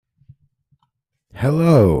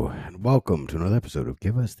Hello, and welcome to another episode of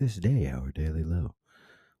Give Us This Day, Our Daily Low.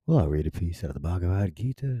 Well, I'll read a piece out of the Bhagavad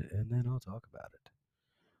Gita, and then I'll talk about it.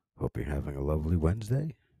 Hope you're having a lovely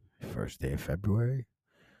Wednesday, first day of February.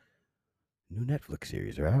 New Netflix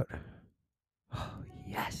series are out. Oh,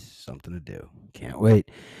 yes, something to do. Can't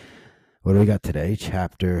wait. What do we got today?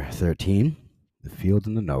 Chapter 13, The Field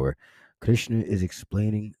and the Knower. Krishna is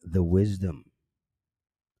explaining the wisdom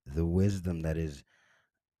that is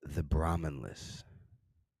the Brahmanless,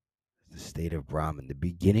 the state of Brahman, the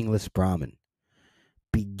beginningless Brahman.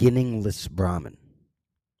 Beginningless Brahman,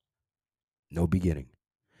 no beginning,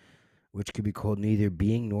 which could be called neither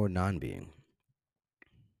being nor non-being.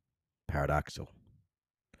 Paradoxical,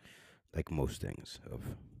 like most things of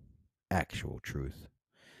actual truth.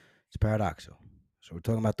 It's paradoxical. So we're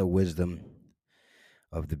talking about the wisdom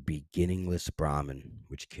of the beginningless Brahman,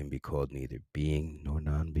 which can be called neither being nor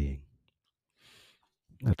non-being.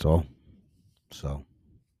 That's all. So,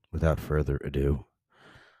 without further ado,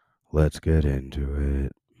 let's get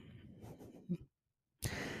into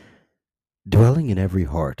it. Dwelling in every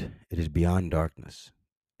heart, it is beyond darkness.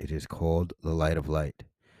 It is called the light of light,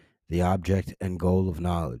 the object and goal of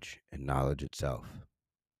knowledge, and knowledge itself.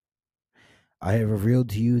 I have revealed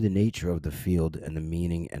to you the nature of the field and the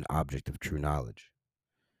meaning and object of true knowledge.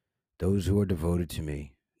 Those who are devoted to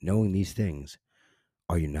me, knowing these things,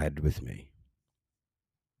 are united with me.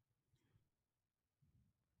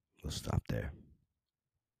 We'll stop there.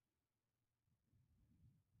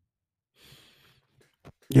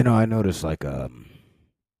 I notice when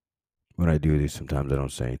I do these, sometimes I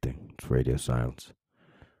don't say anything. It's radio silence.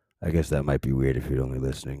 I guess that might be weird if you're only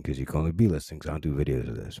listening, because you can only be listening, because I don't do videos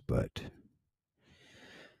of this, but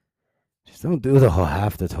just don't do the whole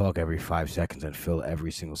have to talk every 5 seconds and fill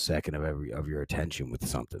every single second of your attention with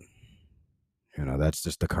something. That's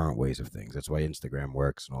just the current ways of things. That's why Instagram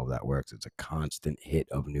works and all that works. It's a constant hit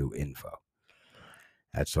of new info.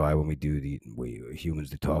 That's why when we humans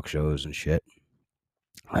do talk shows and shit,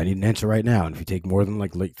 I need an answer right now. And if you take more than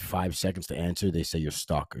like 5 seconds to answer, they say you're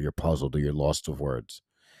stuck or you're puzzled or you're lost of words.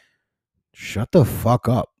 Shut the fuck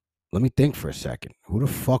up. Let me think for a second. Who the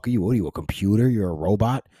fuck are you? What are you, a computer? You're a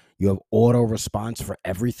robot? You have auto response for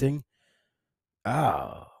everything?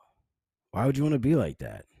 Oh, why would you want to be like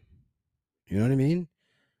that? You know what I mean?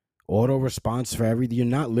 Auto response for everything. You're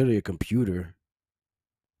not literally a computer.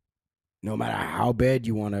 No matter how bad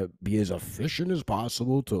you want to be as efficient as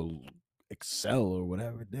possible to excel or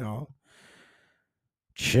whatever,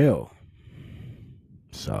 chill.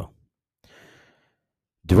 So,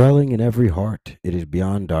 dwelling in every heart, it is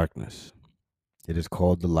beyond darkness. It is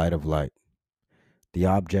called the light of light, the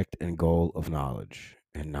object and goal of knowledge,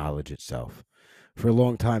 and knowledge itself. For a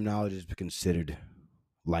long time, knowledge has been considered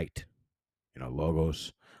light,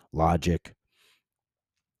 logos, logic.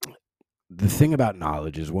 The thing about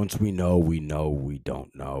knowledge is once we know we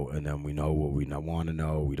don't know, and then we know what we want to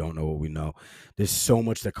know, we don't know what we know. There's so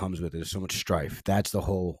much that comes with it. There's so much strife. That's the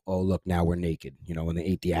whole, oh, look, now we're naked. When they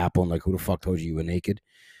ate the apple and like, who the fuck told you were naked?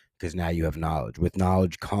 Because now you have knowledge. With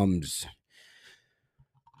knowledge comes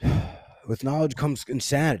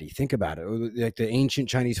insanity. Think about it. Like the ancient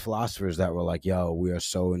Chinese philosophers that were like, yo, we are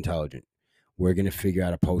so intelligent. We're going to figure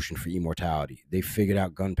out a potion for immortality. They figured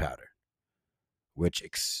out gunpowder, which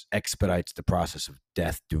expedites the process of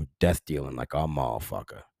death through death dealing like a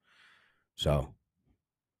motherfucker. So,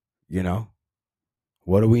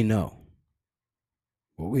 what do we know?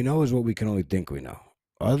 What we know is what we can only think we know.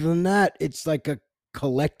 Other than that, it's like a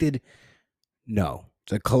collected no.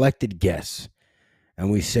 It's a collected guess.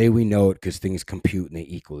 And we say we know it because things compute and they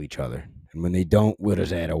equal each other. And when they don't, we'll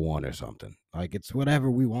just add a one or something. Like it's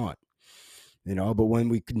whatever we want. But when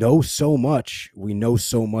we know so much, we know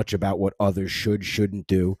so much about what others shouldn't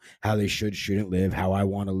do, how they shouldn't live, how I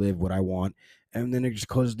want to live, what I want. And then it just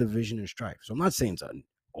causes division and strife. So I'm not saying it's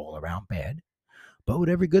all around bad, but with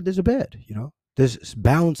every good, there's a bad, There's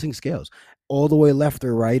balancing scales. All the way left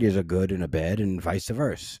or right is a good and a bad, and vice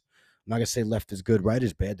versa. I'm not going to say left is good, right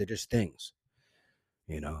is bad. They're just things.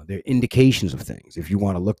 They're indications of things. If you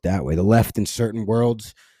want to look that way, the left in certain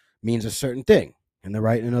worlds means a certain thing, and the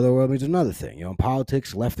right in another world means another thing. In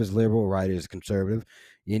politics, left is liberal, right is conservative.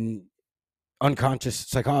 In unconscious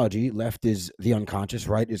psychology, left is the unconscious,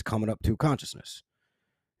 right is coming up to consciousness.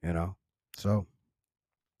 So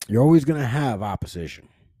you're always going to have opposition,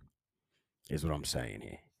 is what I'm saying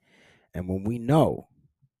here. And when we know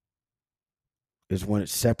is when it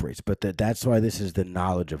separates. But that's why this is the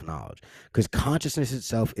knowledge of knowledge. Because consciousness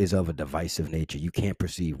itself is of a divisive nature. We can't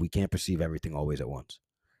perceive everything always at once.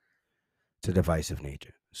 It's a divisive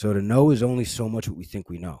nature. So to know is only so much what we think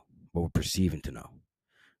we know, what we're perceiving to know.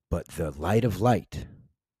 But the light of light,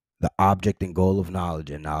 the object and goal of knowledge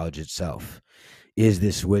and knowledge itself is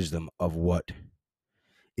this wisdom of what?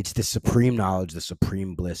 It's the supreme knowledge, the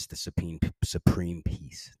supreme bliss, the supreme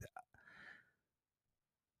peace.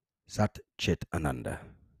 Sat Chit Ananda.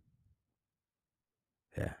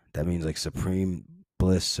 Yeah, that means like supreme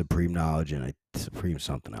bliss, supreme knowledge, and supreme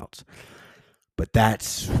something else. But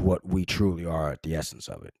that's what we truly are at the essence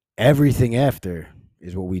of it. Everything after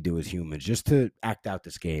is what we do as humans, just to act out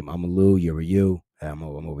this game. I'm a Lou, you're a you. I'm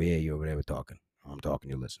over here, you're over there, we're talking. I'm talking,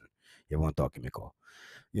 you're listening. You want to talk, give me a call.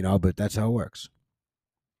 But that's how it works.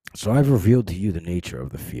 So I've revealed to you the nature of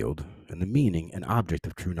the field and the meaning and object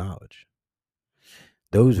of true knowledge.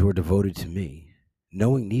 Those who are devoted to me,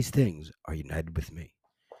 knowing these things, are united with me.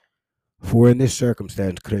 For in this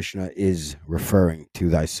circumstance, Krishna is referring to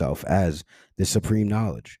thyself as the supreme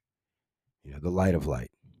knowledge, the light of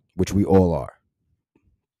light, which we all are.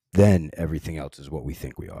 Then everything else is what we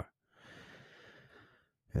think we are.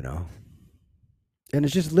 And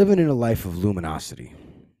it's just living in a life of luminosity.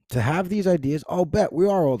 To have these ideas, I'll bet we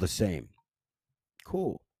are all the same.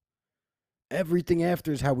 Cool. Everything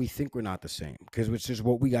after is how we think we're not the same, because it's just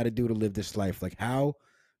what we got to do to live this life. Like, how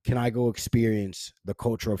can I go experience the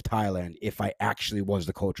culture of Thailand if I actually was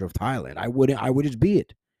the culture of Thailand? I wouldn't. I would just be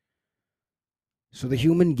it. So the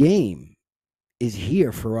human game is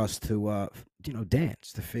here for us to,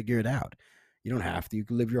 dance, to figure it out. You don't have to. You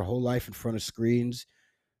can live your whole life in front of screens,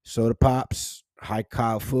 soda pops,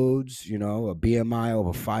 high-cal foods, a BMI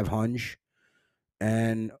over 500,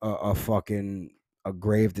 and a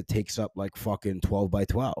grave that takes up like fucking 12 by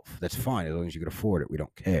 12. That's fine as long as you can afford it. We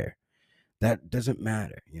don't care. That doesn't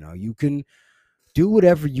matter. You can do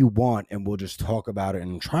whatever you want, and we'll just talk about it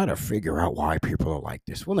and try to figure out why people are like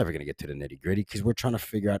this. We're never going to get to the nitty gritty because we're trying to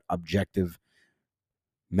figure out objective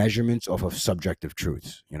measurements off of subjective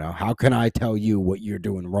truths. How can I tell you what you're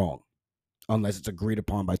doing wrong unless it's agreed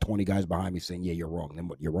upon by 20 guys behind me saying, yeah, you're wrong? Then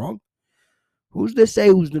what? You're wrong? Who's to say?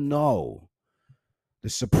 Who's to know? The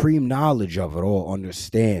supreme knowledge of it all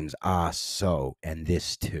understands, so, and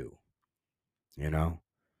this too. You know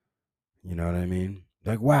what I mean?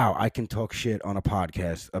 Like, wow, I can talk shit on a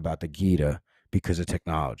podcast about the Gita because of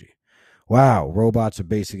technology. Wow, robots are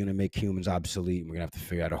basically going to make humans obsolete, and we're going to have to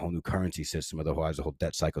figure out a whole new currency system. Otherwise, the whole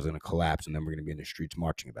debt cycle is going to collapse, and then we're going to be in the streets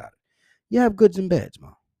marching about it. You have goods and bads,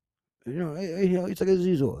 man. It's like a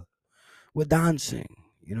Zizor. We're dancing.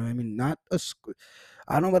 You know what I mean?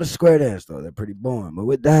 I don't know about a square dance, though. They're pretty boring, but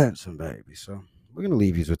we're dancing, baby. So we're going to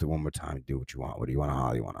leave you with it one more time. Do what you want. What do you want to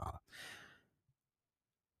holler? You want to holler.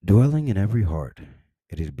 Dwelling in every heart,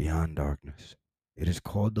 it is beyond darkness. It is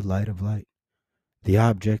called the light of light, the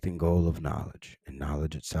object and goal of knowledge, and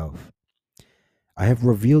knowledge itself. I have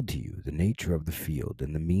revealed to you the nature of the field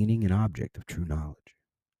and the meaning and object of true knowledge.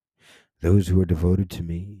 Those who are devoted to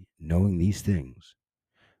me, knowing these things,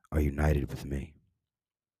 are united with me.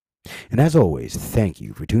 And as always, thank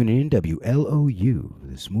you for tuning in WLOU,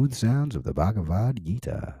 the smooth sounds of the Bhagavad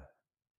Gita.